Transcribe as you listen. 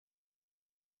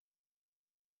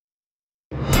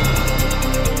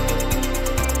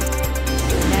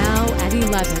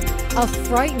11, a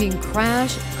frightening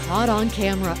crash caught on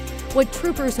camera. What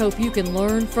troopers hope you can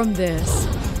learn from this.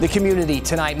 The community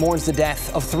tonight mourns the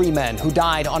death of 3 men who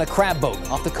died on a crab boat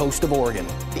off the coast of Oregon.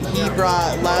 He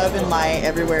brought love and light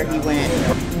everywhere he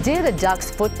went. Did a Ducks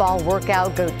football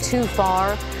workout go too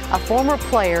far? A former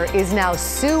player is now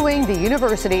suing the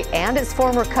university and its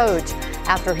former coach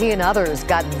after he and others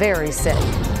got very sick.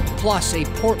 Plus, a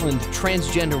Portland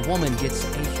transgender woman gets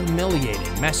a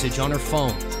humiliating message on her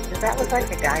phone. Does that look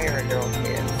like a guy or a girl to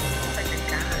you? Like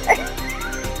a guy.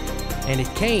 And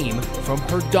it came from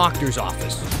her doctor's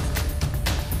office.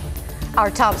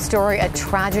 Our top story, a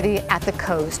tragedy at the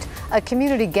coast. A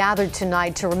community gathered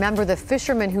tonight to remember the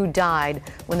fishermen who died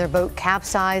when their boat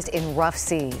capsized in rough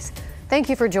seas. Thank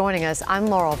you for joining us. I'm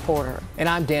Laurel Porter. And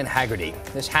I'm Dan Haggerty.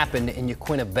 This happened in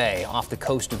Yaquina Bay off the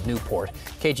coast of Newport.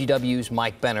 KGW's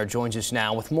Mike Benner joins us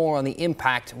now with more on the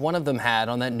impact one of them had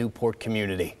on that Newport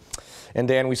community. And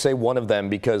Dan, we say one of them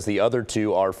because the other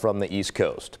 2 are from the East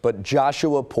Coast. But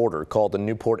Joshua Porter called the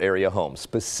Newport area home,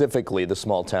 specifically the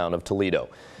small town of Toledo.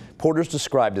 Porter's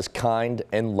described as kind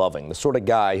and loving, the sort of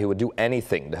guy who would do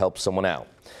anything to help someone out.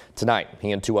 Tonight,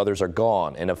 he and 2 others are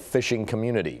gone, and a fishing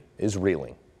community is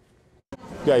reeling.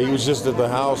 Yeah, he was just at the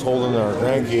house holding our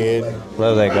grandkid.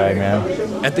 Love that guy,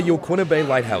 man. At the Yaquina Bay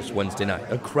Lighthouse Wednesday night,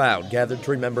 a crowd gathered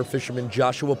to remember fisherman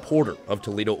Joshua Porter of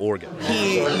Toledo, Oregon.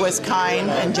 He was kind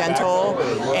and gentle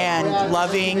and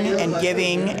loving and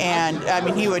giving, and I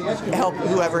mean, he would help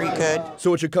whoever he could.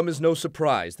 So it should come as no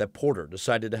surprise that Porter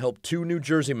decided to help 2 New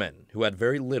Jersey men who had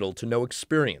very little to no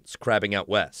experience crabbing out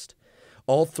west.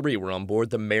 All 3 were on board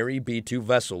the Mary B-2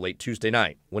 vessel late Tuesday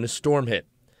night when a storm hit.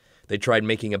 They tried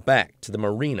making it back to the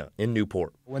marina in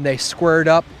Newport. When they squared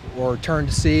up or turned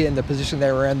to sea in the position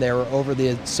they were in, they were over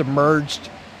the submerged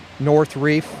north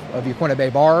reef of Yaquina Bay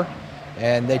Bar,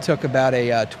 and they took about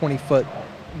a 20-foot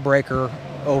breaker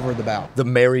over the bow. The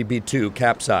Mary B-2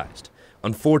 capsized.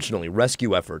 Unfortunately,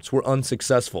 rescue efforts were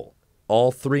unsuccessful.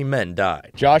 All 3 men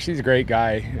died. Josh, he's a great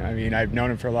guy. I mean, I've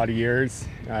known him for a lot of years.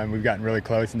 We've gotten really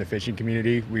close in the fishing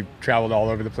community. We've traveled all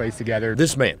over the place together.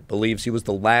 This man believes he was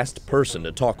the last person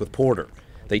to talk with Porter.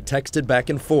 They texted back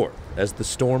and forth as the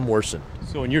storm worsened.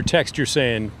 So in your text, you're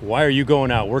saying, why are you going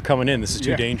out? We're coming in. This is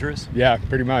too dangerous? Yeah,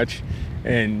 pretty much.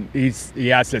 And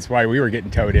he asked us why we were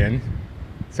getting towed in.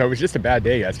 So it was just a bad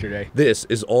day yesterday. This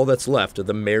is all that's left of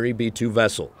the Mary B-2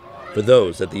 vessel. For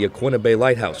those at the Yaquina Bay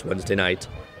Lighthouse Wednesday night,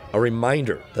 a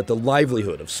reminder that the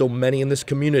livelihood of so many in this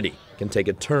community can take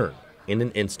a turn in an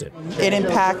instant. It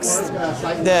impacts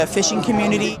the fishing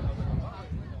community.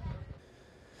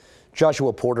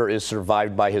 Joshua Porter is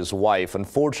survived by his wife.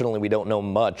 Unfortunately, we don't know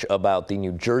much about the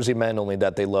New Jersey men, only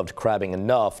that they loved crabbing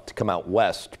enough to come out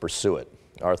west to pursue it.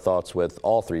 Our thoughts with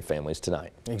all 3 families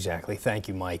tonight. Exactly. Thank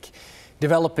you, Mike.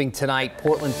 Developing tonight,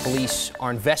 Portland police are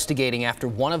investigating after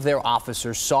one of their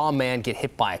officers saw a man get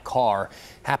hit by a car.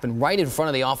 Happened right in front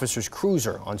of the officer's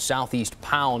cruiser on Southeast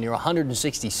Powell near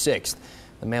 166th.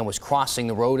 The man was crossing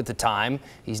the road at the time.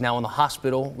 He's now in the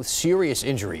hospital with serious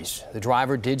injuries. The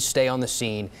driver did stay on the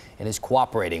scene and is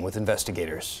cooperating with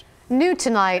investigators. New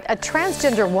tonight, a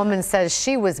transgender woman says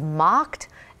she was mocked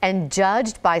and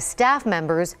judged by staff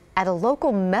members at a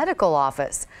local medical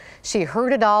office. She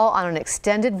heard it all on an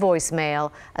extended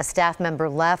voicemail a staff member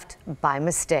left by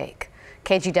mistake.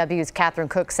 KGW's Catherine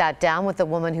Cook sat down with the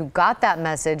woman who got that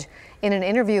message in an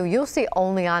interview you'll see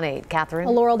only on 8. Catherine?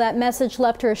 Well, Laurel, that message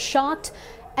left her shocked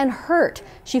and hurt.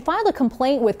 She filed a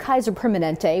complaint with Kaiser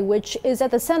Permanente, which is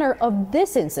at the center of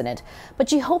this incident. But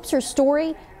she hopes her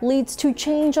story leads to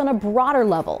change on a broader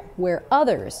level, where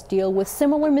others deal with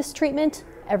similar mistreatment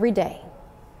every day.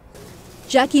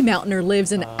 Jackie Mountainer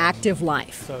lives an active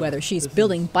life, whether she's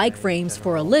building bike frames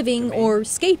for a living or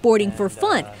skateboarding for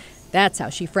fun. That's how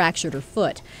she fractured her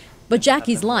foot. But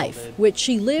Jackie's life, which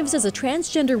she lives as a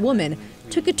transgender woman,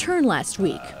 took a turn last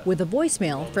week with a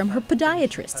voicemail from her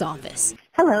podiatrist's office.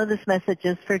 Hello, this message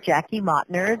is for Jackie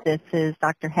Mottner. This is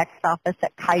Dr. Heck's office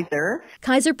at Kaiser.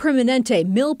 Kaiser Permanente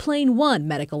Mill Plain 1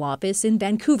 medical office in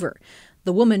Vancouver.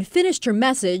 The woman finished her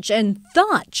message and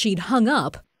thought she'd hung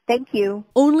up. Thank you.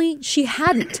 Only she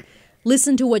hadn't.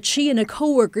 Listen to what she and a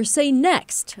coworker say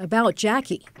next about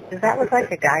Jackie. Does that look like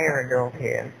a guy or a girl to you?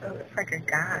 It looks like a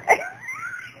guy.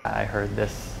 I heard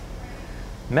this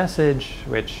message,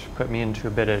 which put me into a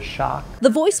bit of shock. The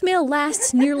voicemail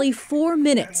lasts nearly 4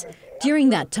 minutes. During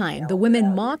that time, the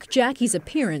women mock Jackie's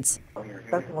appearance.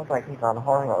 It doesn't look like he's on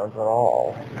hormones at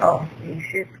all. Oh, he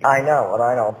should. I know, but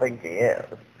I don't think he is.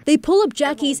 They pull up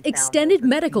Jackie's extended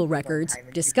medical records,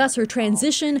 discuss her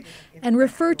transition, and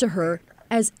refer to her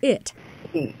as it.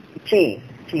 She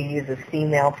uses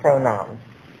female pronouns.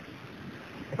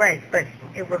 Right, but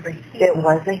it was a he. It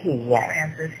was a he, yes.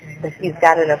 Transitioning. But he's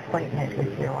got an appointment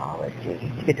with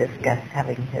neurology to discuss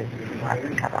having his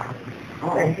breast cut off.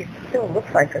 Oh. And he still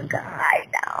looks like a guy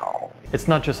now. It's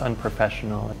not just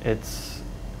unprofessional, it's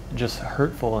just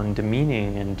hurtful and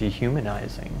demeaning and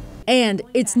dehumanizing. And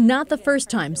it's not the first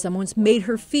time someone's made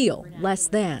her feel less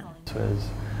than. This was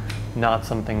not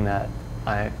something that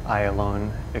I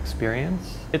alone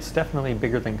experience. It's definitely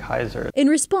bigger than Kaiser. In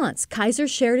response, Kaiser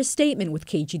shared a statement with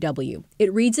KGW.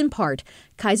 It reads in part,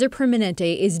 Kaiser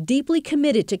Permanente is deeply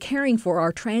committed to caring for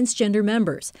our transgender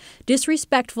members.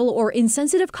 Disrespectful or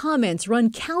insensitive comments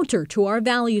run counter to our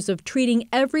values of treating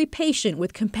every patient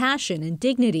with compassion and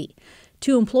dignity.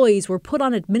 2 employees were put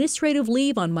on administrative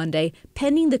leave on Monday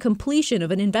pending the completion of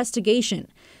an investigation.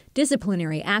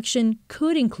 Disciplinary action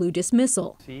could include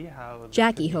dismissal.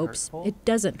 Jackie hopes it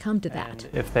doesn't come to that.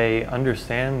 And if they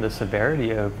understand the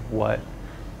severity of what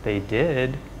they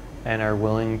did and are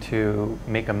willing to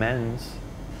make amends,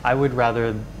 I would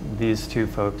rather these 2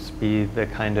 folks be the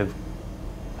kind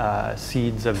of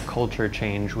seeds of culture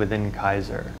change within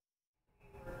Kaiser.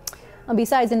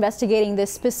 Besides investigating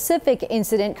this specific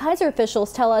incident, Kaiser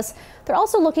officials tell us they're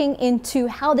also looking into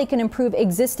how they can improve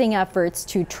existing efforts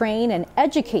to train and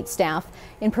educate staff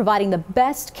in providing the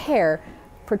best care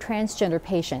for transgender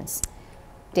patients.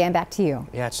 Dan, back to you.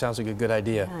 Yeah, it sounds like a good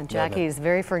idea. Yeah, Jackie's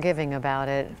very forgiving about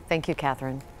it. Thank you,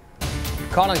 Catherine.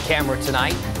 Caught on camera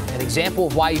tonight, an example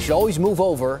of why you should always move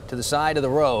over to the side of the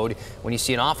road when you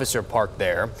see an officer parked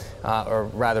there, or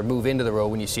rather move into the road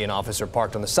when you see an officer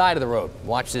parked on the side of the road.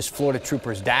 Watch this Florida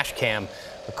trooper's dash cam.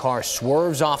 The car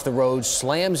swerves off the road,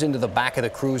 slams into the back of the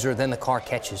cruiser, then the car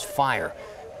catches fire.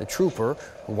 The trooper,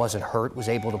 who wasn't hurt, was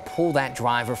able to pull that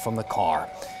driver from the car.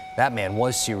 That man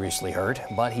was seriously hurt,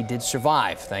 but he did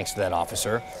survive thanks to that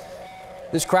officer.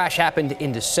 This crash happened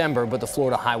in December, but the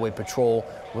Florida Highway Patrol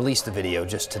released the video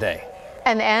just today.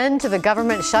 An end to the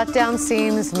government shutdown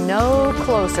seems no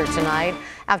closer tonight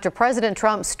after President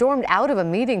Trump stormed out of a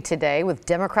meeting today with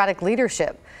Democratic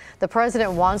leadership. The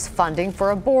president wants funding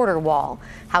for a border wall.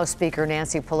 House Speaker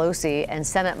Nancy Pelosi and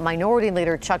Senate Minority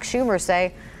Leader Chuck Schumer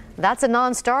say that's a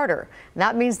non-starter.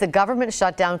 That means the government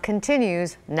shutdown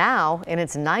continues now in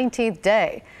its 19th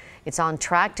day. It's on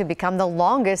track to become the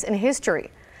longest in history.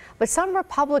 But some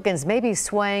Republicans may be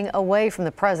swaying away from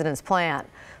the president's plan.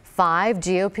 5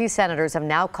 GOP senators have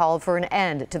now called for an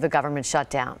end to the government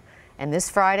shutdown. And this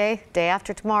Friday, day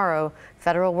after tomorrow,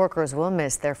 federal workers will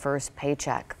miss their first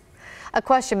paycheck. A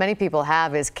question many people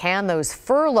have is, can those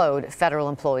furloughed federal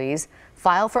employees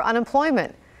file for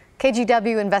unemployment?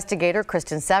 KGW investigator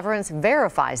Kristen Severance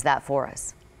verifies that for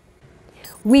us.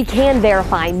 We can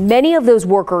verify many of those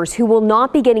workers who will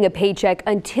not be getting a paycheck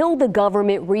until the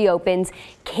government reopens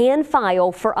can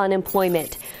file for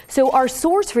unemployment. So our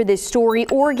source for this story,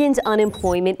 Oregon's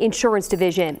Unemployment Insurance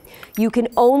Division. You can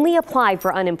only apply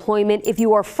for unemployment if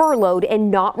you are furloughed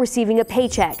and not receiving a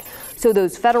paycheck. So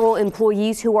those federal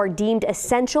employees who are deemed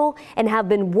essential and have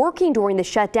been working during the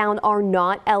shutdown are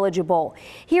not eligible.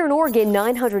 Here in Oregon,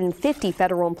 950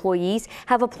 federal employees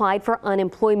have applied for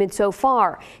unemployment so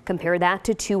far. Compare that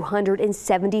to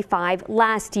 275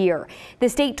 last year. The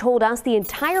state told us the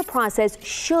entire process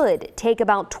should take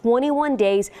about 21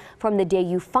 days from the day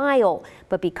you file.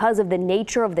 But because of the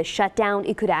nature of the shutdown,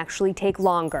 it could actually take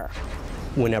longer.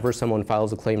 Whenever someone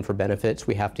files a claim for benefits,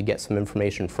 we have to get some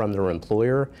information from their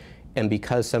employer. And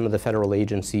because some of the federal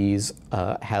agencies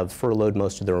have furloughed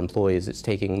most of their employees, it's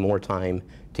taking more time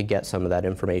to get some of that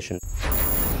information.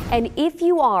 And if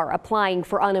you are applying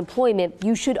for unemployment,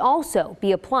 you should also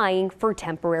be applying for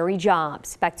temporary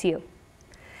jobs. Back to you.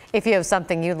 If you have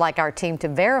something you'd like our team to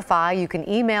verify, you can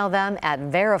email them at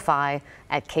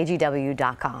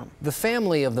verify@kgw.com. The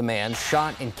family of the man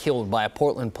shot and killed by a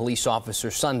Portland police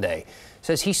officer Sunday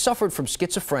says he suffered from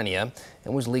schizophrenia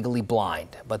and was legally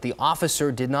blind, but the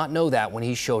officer did not know that when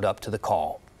he showed up to the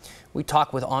call. We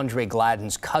talked with Andre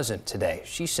Gladden's cousin today.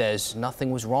 She says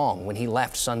nothing was wrong when he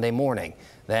left Sunday morning.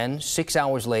 Then, 6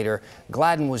 hours later,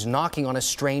 Gladden was knocking on a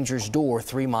stranger's door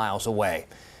 3 miles away.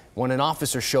 When an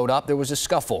officer showed up, there was a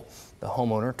scuffle. The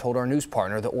homeowner told our news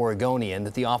partner, The Oregonian,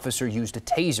 that the officer used a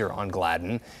taser on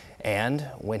Gladden, and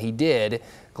when he did,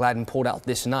 Gladden pulled out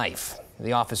this knife.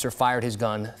 The officer fired his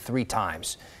gun 3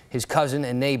 times. His cousin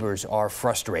and neighbors are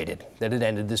frustrated that it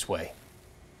ended this way.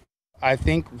 I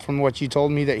think from what you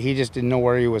told me that he just didn't know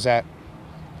where he was at,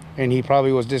 and he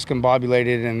probably was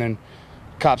discombobulated, and then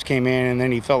cops came in, and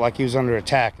then he felt like he was under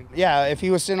attack. Yeah, if he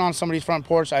was sitting on somebody's front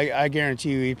porch, I guarantee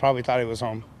you he probably thought he was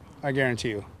home. I guarantee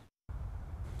you.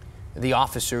 The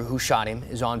officer who shot him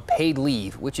is on paid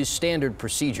leave, which is standard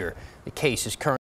procedure. The case is currently